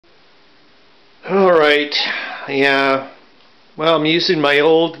Alright, yeah. Well, I'm using my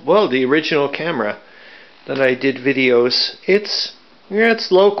the original camera that I did videos.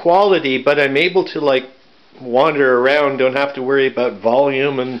 It's low quality, but I'm able to like wander around, don't have to worry about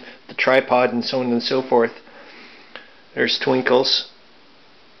volume and the tripod and so on and so forth. There's Twinkles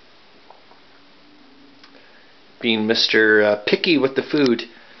being Mr. Picky with the food.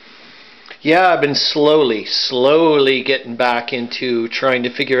 Yeah, I've been slowly getting back into trying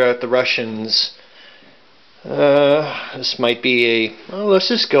to figure out the Russians. This might be well, let's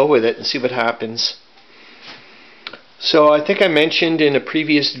just go with it and see what happens. So I think I mentioned in a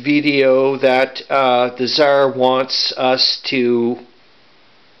previous video that the Tsar wants us to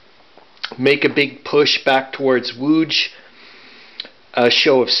make a big push back towards Łódź, a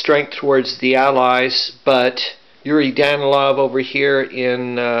show of strength towards the Allies, but Yuri Danilov over here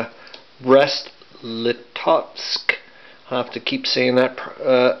in Brest-Litovsk, I'll have to keep saying that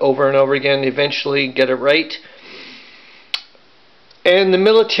over and over again, eventually get it right. And the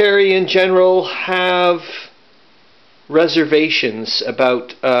military in general have reservations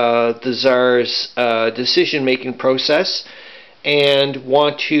about the Tsar's decision-making process and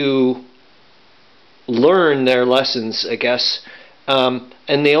want to learn their lessons, I guess.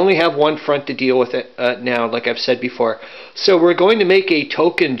 And they only have one front to deal with it now, like I've said before. So we're going to make a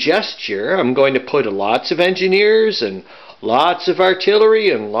token gesture. I'm going to put lots of engineers and lots of artillery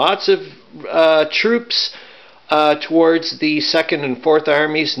and lots of troops towards the 2nd and 4th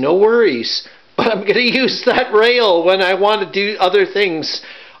armies. No worries. But I'm going to use that rail when I want to do other things.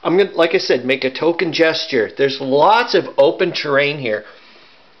 I'm going to, like I said, make a token gesture. There's lots of open terrain here.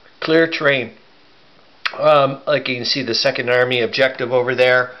 Clear terrain. Like you can see the 2nd Army objective over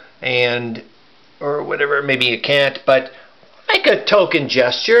there, or whatever. Maybe you can't, but make a token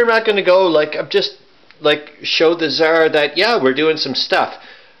gesture. I'm not going to go like, I'm just like show the Tsar that yeah, we're doing some stuff.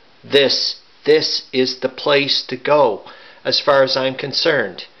 This is the place to go as far as I'm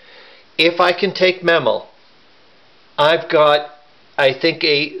concerned. If I can take Memel, I've got, I think,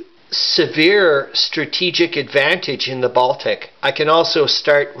 a severe strategic advantage in the Baltic. I can also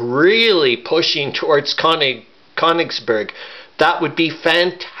start really pushing towards Königsberg. That would be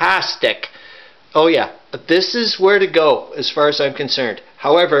fantastic. Oh yeah, this is where to go as far as I'm concerned.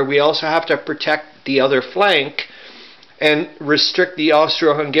 However, we also have to protect the other flank and restrict the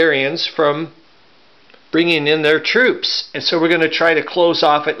Austro-Hungarians from bringing in their troops. And so we're going to try to close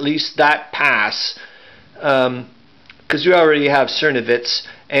off at least that pass, because we already have Czernowitz,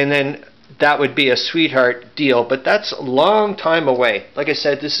 and then that would be a sweetheart deal, but that's a long time away. Like I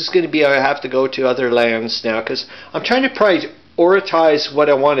said, this is going to be, I have to go to other lands now, because I'm trying to prioritize what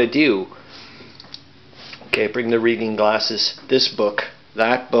I want to do. Okay, bring the reading glasses. This book,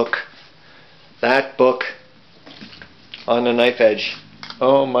 that book, that book, on a knife edge.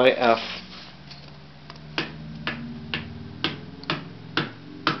 Oh my F.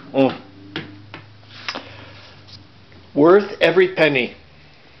 Worth every penny.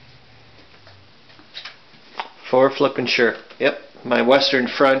 For flippin' sure. Yep, my Western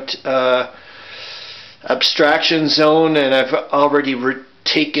Front abstraction zone, and I've already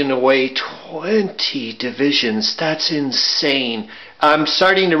taken away 20 divisions. That's insane. I'm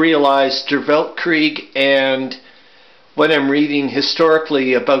starting to realize Der Weltkrieg and what I'm reading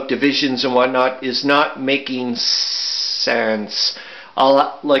historically about divisions and whatnot is not making sense.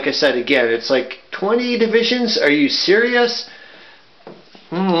 Like I said again, it's like 20 divisions? Are you serious?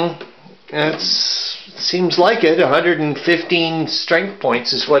 It seems like it. 115 strength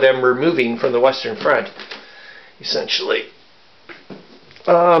points is what I'm removing from the Western Front, essentially.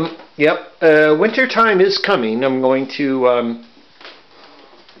 Yep. Winter time is coming. I'm going to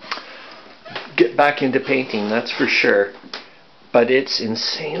get back into painting, that's for sure. But it's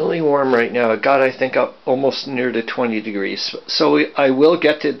insanely warm right now. It got, I think, up almost near to 20 degrees. So I will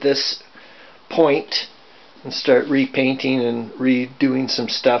get to this point and start repainting and redoing some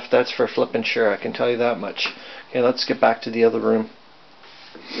stuff. That's for flippin' sure, I can tell you that much. Okay, let's get back to the other room.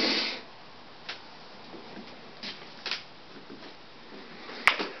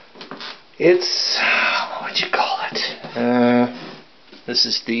 It's, what would you call it? This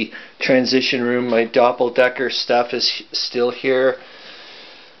is the transition room. My doppeldecker stuff is still here.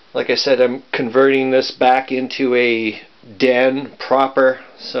 Like I said, I'm converting this back into a den proper,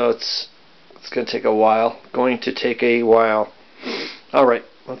 so it's going to take a while. Alright,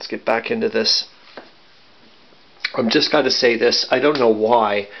 let's get back into this. I've just got to say this. I don't know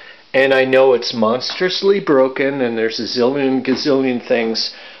why, and I know it's monstrously broken and there's a zillion gazillion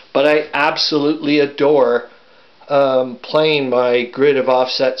things, but I absolutely adore playing my grid of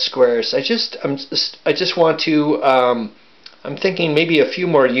offset squares. I just want to I'm thinking maybe a few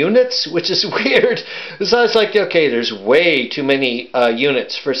more units, which is weird. So I was like, okay, there's way too many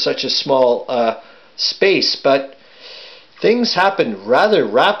units for such a small space, but things happened rather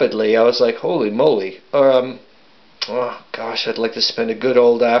rapidly. I was like, holy moly. Oh gosh, I'd like to spend a good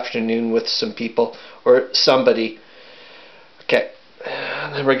old afternoon with some people or somebody. Okay,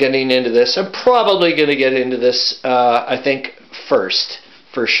 and then we're getting into this. I'm probably going to get into this, I think, first,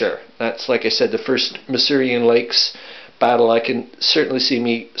 for sure. That's, like I said, the first Masurian Lakes battle. I can certainly see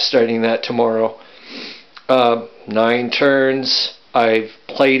me starting that tomorrow. 9 turns. I've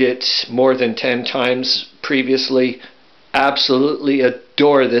played it more than 10 times previously. Absolutely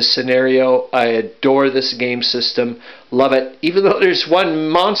adore this scenario. I adore this game system. Love it. Even though there's one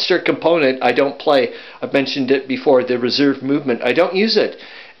monster component I don't play. I've mentioned it before, the reserve movement. I don't use it.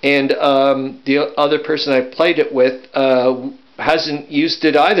 And the other person I played it with hasn't used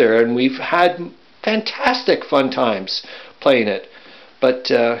it either. And we've had fantastic fun times playing it. But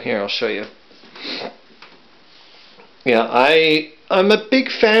here, I'll show you. Yeah, I'm a big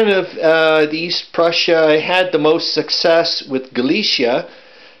fan of the East Prussia. I had the most success with Galicia,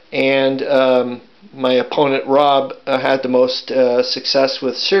 and my opponent Rob had the most success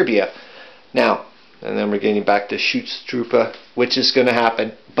with Serbia. Now, and then we're getting back to Schutztruppe, which is going to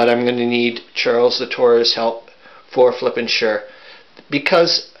happen, but I'm going to need Charles Latour's help for flipping sure.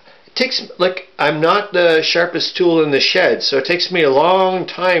 Because it takes, like, I'm not the sharpest tool in the shed, so it takes me a long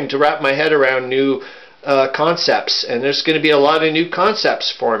time to wrap my head around new concepts, and there's going to be a lot of new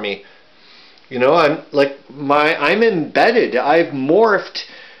concepts for me. You know, I'm embedded. I've morphed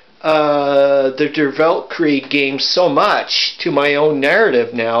the Der Weltkrieg game so much to my own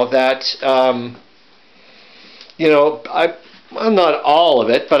narrative now that you know, I'm not all of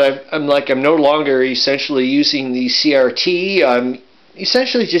it, but I'm no longer essentially using the CRT. I'm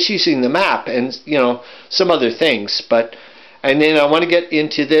essentially just using the map and, you know, some other things. But and then I want to get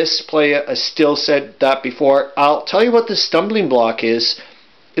into this play. I still said that before. I'll tell you what the stumbling block is.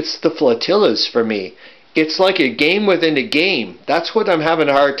 It's the flotillas for me. It's like a game within a game. That's what I'm having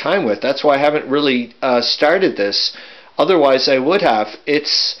a hard time with. That's why I haven't really started this. Otherwise, I would have.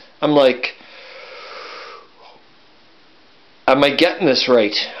 I'm like, am I getting this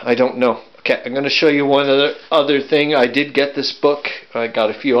right? I don't know. Okay, I'm going to show you one other thing. I did get this book. I got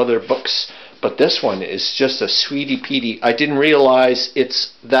a few other books, but this one is just a sweetie peatie. I didn't realize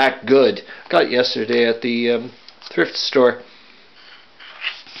it's that good. Got it yesterday at the thrift store.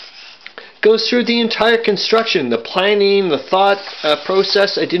 Goes through the entire construction, the planning, the thought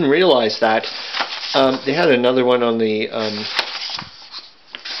process. I didn't realize that. They had another one on the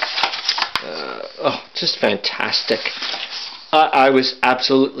oh, just fantastic. I was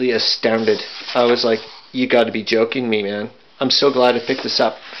absolutely astounded. I was like, you got to be joking me, man. I'm so glad I picked this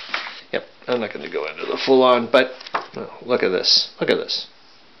up. Yep, I'm not going to go into the full on, but oh, look at this. Look at this.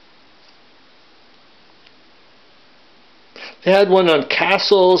 They had one on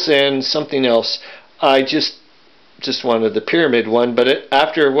castles and something else. I just wanted the pyramid one, but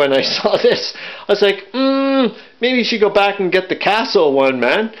after when I saw this, I was like, maybe you should go back and get the castle one,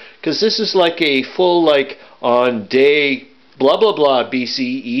 man, because this is like a full, like, on day blah blah blah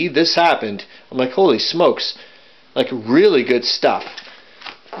BCE this happened. I'm like, holy smokes, like really good stuff.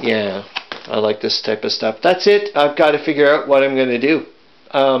 Yeah, I like this type of stuff. That's it. I've got to figure out what I'm going to do.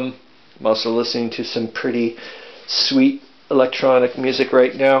 I'm also listening to some pretty sweet electronic music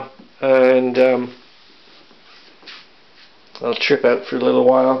right now, and I'll trip out for a little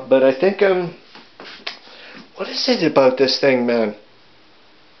while, but I think what is it about this thing, man?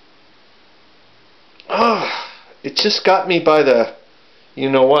 Oh, it just got me by the you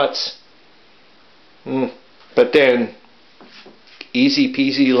know what's. But then easy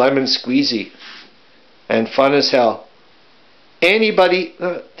peasy lemon squeezy and fun as hell. Anybody,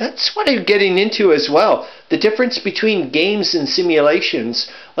 that's what I'm getting into as well. The difference between games and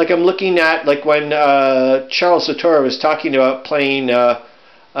simulations. Like I'm looking at, like when Charles Latour was talking about playing,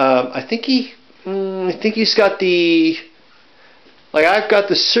 I think he's got the, like I've got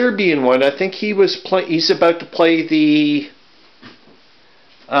the Serbian one. I think he's about to play the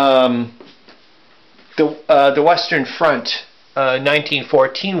Western Front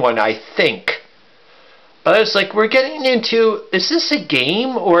 1914 one, I think. But I was like, we're getting into, is this a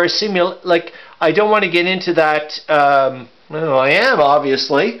game or a like, I don't want to get into that. Well, I am,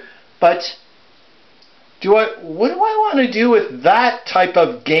 obviously, but what do I want to do with that type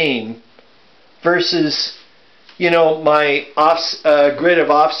of game versus, you know, my grid of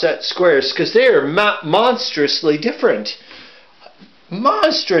offset squares? Because they are monstrously different.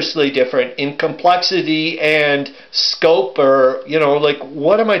 Monstrously different in complexity and scope, or, you know, like,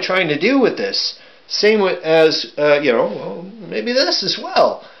 what am I trying to do with this? Same with, as, well, maybe this as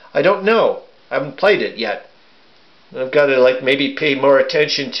well. I don't know. I haven't played it yet. I've got to like maybe pay more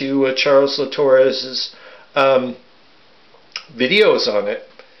attention to Charles Latour's videos on it.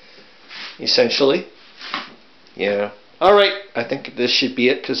 Essentially, yeah. All right, I think this should be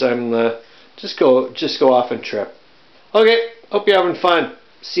it because I'm just go off and trip. Okay, hope you're having fun.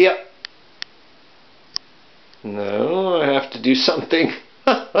 See ya. No, I have to do something.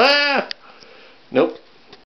 Nope.